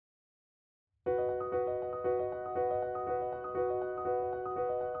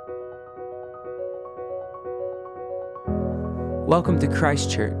Welcome to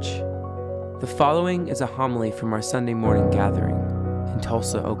Christ Church. The following is a homily from our Sunday morning gathering in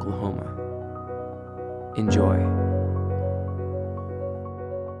Tulsa, Oklahoma. Enjoy.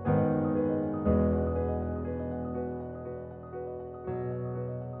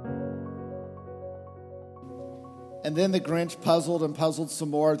 And then the Grinch puzzled and puzzled some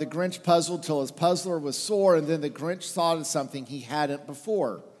more. The Grinch puzzled till his puzzler was sore, and then the Grinch thought of something he hadn't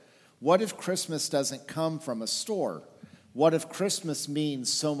before. What if Christmas doesn't come from a store? What if Christmas means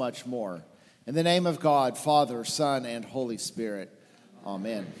so much more? In the name of God, Father, Son, and Holy Spirit,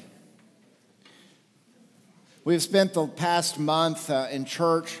 amen. We've spent the past month in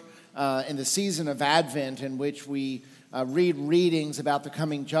church in the season of Advent, in which we read readings about the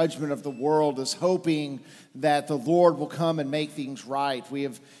coming judgment of the world, as hoping that the Lord will come and make things right. We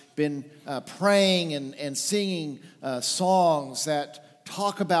have been praying and singing songs that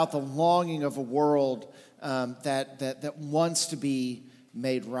talk about the longing of a world that wants to be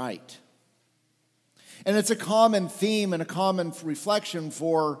made right. And it's a common theme and a common reflection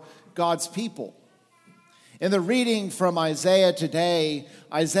for God's people. In the reading from Isaiah today,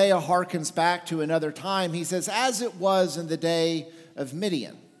 Isaiah harkens back to another time. He says, as it was in the day of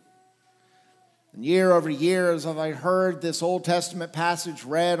Midian. And year over year, as I heard this Old Testament passage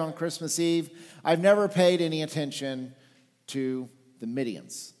read on Christmas Eve, I've never paid any attention to the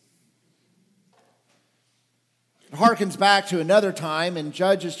Midians. It harkens back to another time in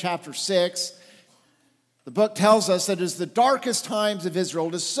Judges chapter 6. The book tells us that it is the darkest times of Israel.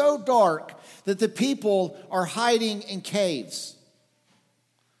 It is so dark that the people are hiding in caves.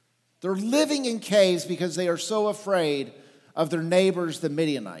 They're living in caves because they are so afraid of their neighbors, the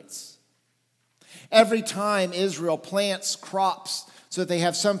Midianites. Every time Israel plants crops so that they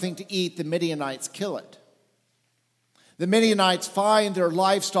have something to eat, the Midianites kill it. The Midianites find their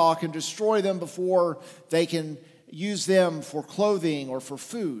livestock and destroy them before they can use them for clothing or for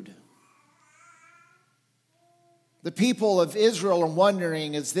food. The people of Israel are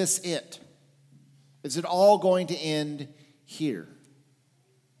wondering, is this it? Is it all going to end here?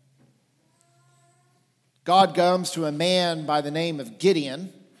 God comes to a man by the name of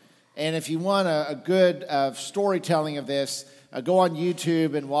Gideon. And if you want a good storytelling of this, go on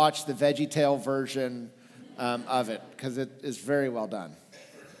YouTube and watch the VeggieTale version of it, because it is very well done.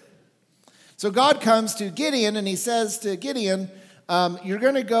 So God comes to Gideon and he says to Gideon, you're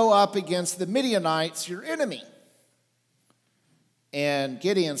going to go up against the Midianites, your enemy. And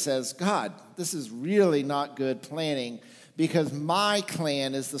Gideon says, God, this is really not good planning, because my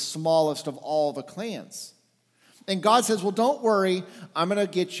clan is the smallest of all the clans. And God says, well, don't worry, I'm going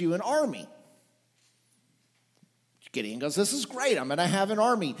to get you an army. Gideon goes, this is great, I'm going to have an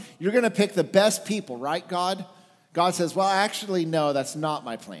army. You're going to pick the best people, right, God? God says, well, actually, no, that's not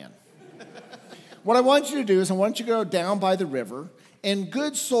my plan. What I want you to do is I want you to go down by the river, and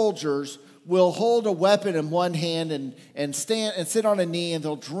good soldiers will hold a weapon in one hand and stand and sit on a knee, and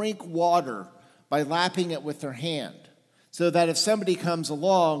they'll drink water by lapping it with their hand, so that if somebody comes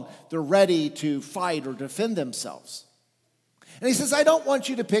along, they're ready to fight or defend themselves. And he says, I don't want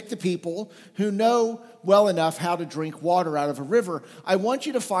you to pick the people who know well enough how to drink water out of a river. I want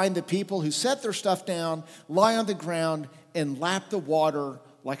you to find the people who set their stuff down, lie on the ground, and lap the water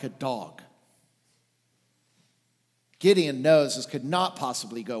like a dog. Gideon knows this could not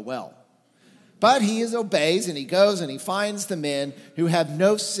possibly go well. But he obeys, and he goes and he finds the men who have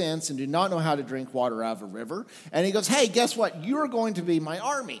no sense and do not know how to drink water out of a river. And he goes, hey, guess what? You're going to be my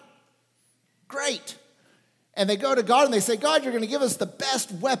army. Great. And they go to God and they say, God, you're going to give us the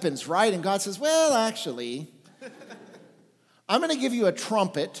best weapons, right? And God says, well, actually, I'm going to give you a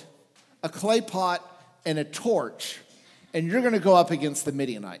trumpet, a clay pot, and a torch, and you're going to go up against the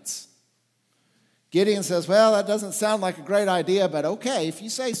Midianites. Gideon says, well, that doesn't sound like a great idea, but okay, if you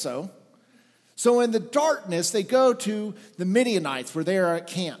say so. So in the darkness, they go to the Midianites where they are at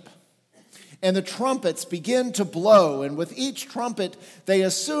camp. And the trumpets begin to blow. And with each trumpet, they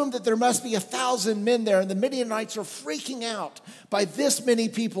assume that there must be 1,000 men there. And the Midianites are freaking out by this many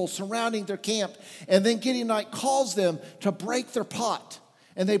people surrounding their camp. And then Gideonite calls them to break their pot.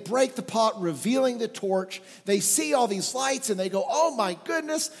 And they break the pot, revealing the torch. They see all these lights and they go, oh my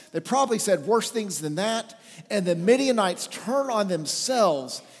goodness. They probably said worse things than that. And the Midianites turn on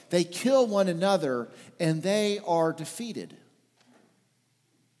themselves. They kill one another and they are defeated.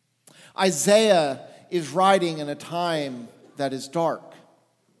 Isaiah is writing in a time that is dark.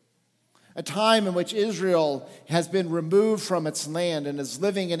 A time in which Israel has been removed from its land and is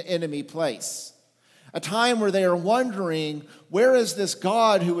living in enemy place. A time where they are wondering, where is this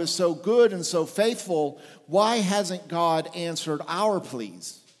God who is so good and so faithful? Why hasn't God answered our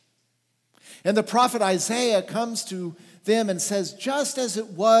pleas? And the prophet Isaiah comes to them and says, just as it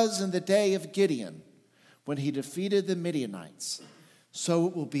was in the day of Gideon, when he defeated the Midianites, so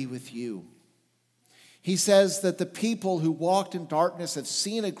it will be with you. He says that the people who walked in darkness have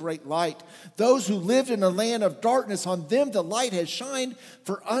seen a great light. Those who lived in a land of darkness, on them the light has shined.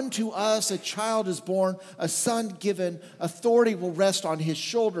 For unto us a child is born, a son given. Authority will rest on his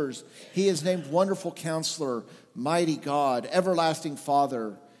shoulders. He is named Wonderful Counselor, Mighty God, Everlasting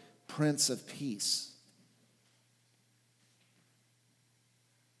Father, Prince of Peace.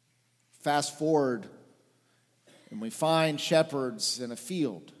 Fast forward, and we find shepherds in a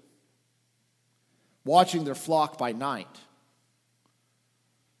field, watching their flock by night.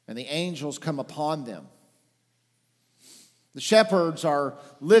 And the angels come upon them. The shepherds are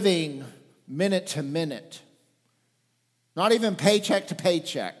living minute to minute. Not even paycheck to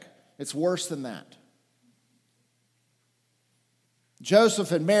paycheck. It's worse than that.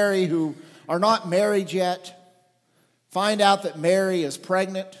 Joseph and Mary, who are not married yet, find out that Mary is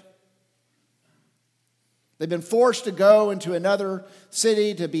pregnant. They've been forced to go into another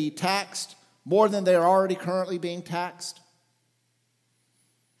city to be taxed more than they are already currently being taxed.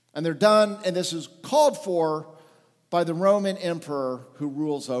 And they're done, and this is called for by the Roman emperor who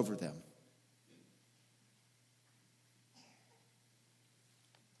rules over them.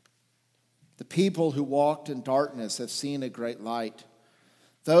 The people who walked in darkness have seen a great light.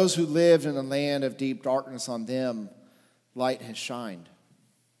 Those who lived in a land of deep darkness, on them light has shined.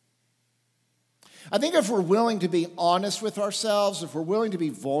 I think if we're willing to be honest with ourselves, if we're willing to be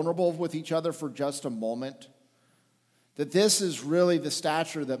vulnerable with each other for just a moment, that this is really the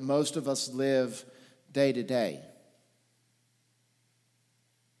stature that most of us live day to day.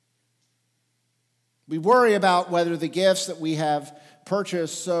 We worry about whether the gifts that we have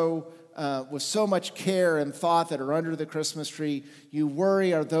purchased with so much care and thought that are under the Christmas tree, you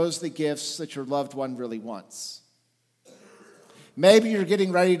worry, are those the gifts that your loved one really wants? Maybe you're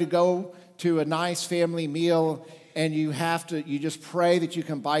getting ready to go to a nice family meal, and you just pray that you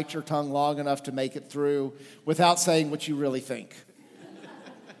can bite your tongue long enough to make it through without saying what you really think.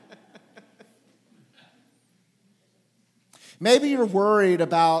 Maybe you're worried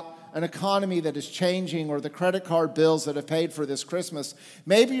about an economy that is changing or the credit card bills that have paid for this Christmas.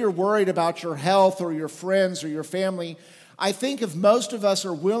 Maybe you're worried about your health or your friends or your family. I think if most of us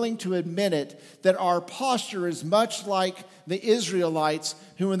are willing to admit it, that our posture is much like the Israelites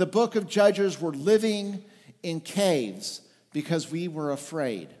who in the book of Judges were living in caves because we were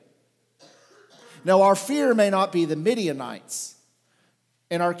afraid. Now, our fear may not be the Midianites,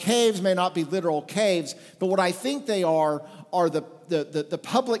 and our caves may not be literal caves, but what I think they are the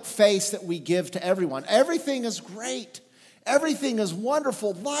public face that we give to everyone. Everything is great. Everything is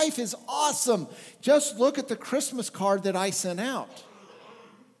wonderful. Life is awesome. Just look at the Christmas card that I sent out.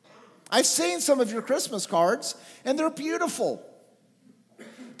 I've seen some of your Christmas cards, and they're beautiful.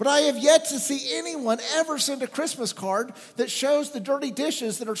 But I have yet to see anyone ever send a Christmas card that shows the dirty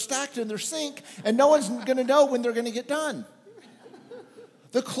dishes that are stacked in their sink, and no one's going to know when they're going to get done.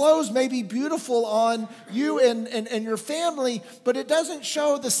 The clothes may be beautiful on you and your family, but it doesn't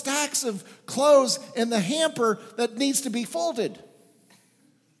show the stacks of clothes in the hamper that needs to be folded.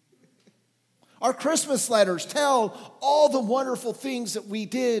 Our Christmas letters tell all the wonderful things that we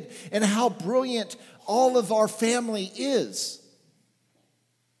did and how brilliant all of our family is.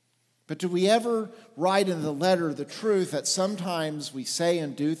 But do we ever write in the letter the truth that sometimes we say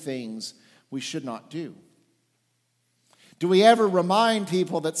and do things we should not do? Do we ever remind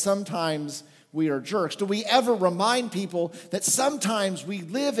people that sometimes we are jerks? Do we ever remind people that sometimes we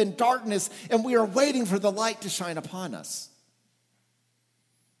live in darkness and we are waiting for the light to shine upon us?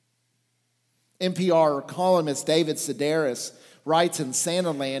 NPR columnist David Sedaris writes in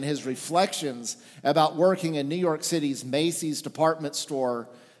Santa Land his reflections about working in New York City's Macy's department store,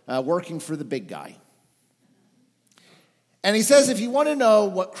 working for the big guy. And he says, if you want to know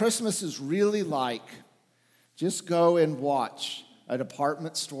what Christmas is really like, just go and watch a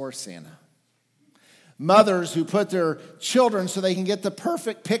department store Santa. Mothers who put their children so they can get the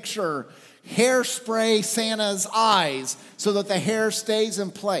perfect picture, hairspray Santa's eyes so that the hair stays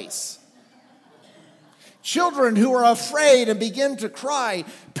in place. Children who are afraid and begin to cry,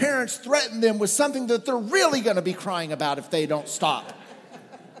 parents threaten them with something that they're really going to be crying about if they don't stop.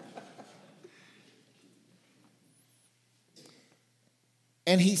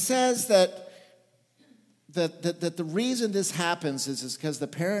 And he says that the reason this happens is because the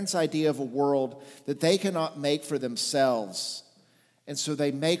parents' idea of a world that they cannot make for themselves. And so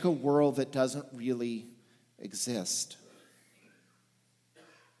they make a world that doesn't really exist.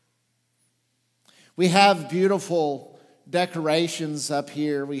 We have beautiful decorations up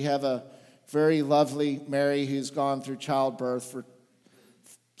here. We have a very lovely Mary, who's gone through childbirth for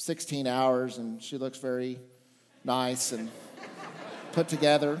 16 hours, and she looks very nice and put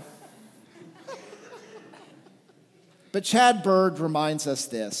together. But Chad Bird reminds us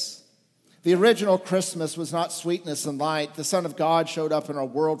this. The original Christmas was not sweetness and light. The Son of God showed up in a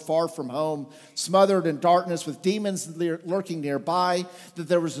world far from home, smothered in darkness with demons lurking nearby, that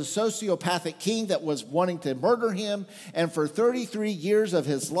there was a sociopathic king that was wanting to murder him, and for 33 years of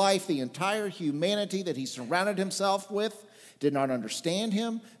his life, the entire humanity that he surrounded himself with did not understand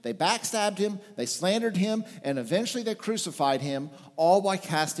him. They backstabbed him, they slandered him, and eventually they crucified him, all by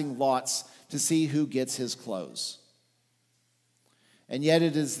casting lots to see who gets his clothes. And yet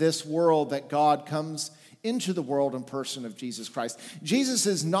it is this world that God comes into the world in person of Jesus Christ. Jesus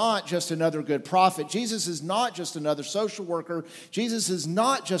is not just another good prophet. Jesus is not just another social worker. Jesus is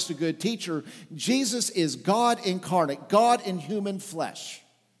not just a good teacher. Jesus is God incarnate, God in human flesh.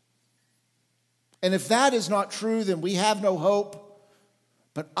 And if that is not true, then we have no hope.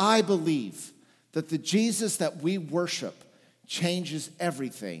 But I believe that the Jesus that we worship changes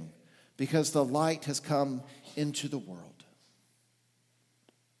everything because the light has come into the world.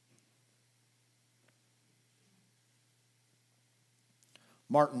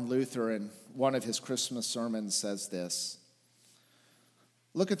 Martin Luther, in one of his Christmas sermons, says this: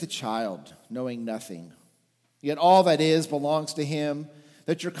 "Look at the child, knowing nothing, yet all that is belongs to him,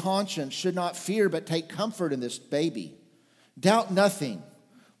 that your conscience should not fear but take comfort in this baby. Doubt nothing.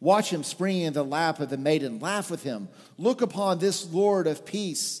 Watch him springing in the lap of the maiden. Laugh with him. Look upon this Lord of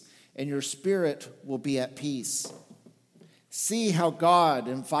peace, and your spirit will be at peace. See how God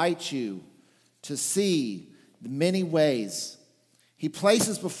invites you to see the many ways He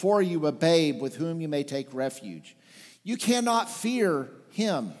places before you a babe with whom you may take refuge. You cannot fear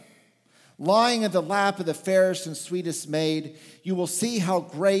him. Lying in the lap of the fairest and sweetest maid, you will see how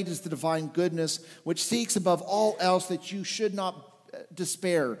great is the divine goodness, which seeks above all else that you should not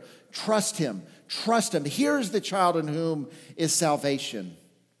despair. Trust him. Trust him. Here is the child in whom is salvation.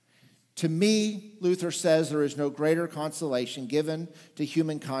 To me," Luther says, "there is no greater consolation given to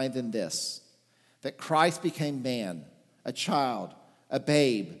humankind than this, that Christ became man, a child, a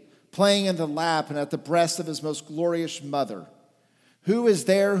babe, playing in the lap and at the breast of his most glorious mother. Who is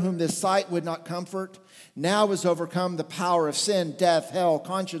there whom this sight would not comfort? Now has overcome the power of sin, death, hell,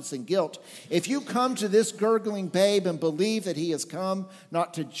 conscience, and guilt. If you come to this gurgling babe and believe that he has come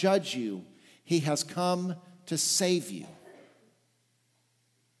not to judge you, he has come to save you.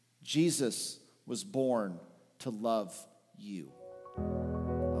 Jesus was born to love you."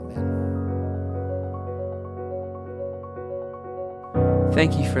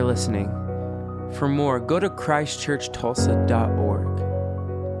 Thank you for listening. For more, go to christchurchtulsa.org,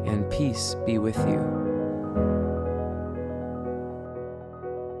 and peace be with you.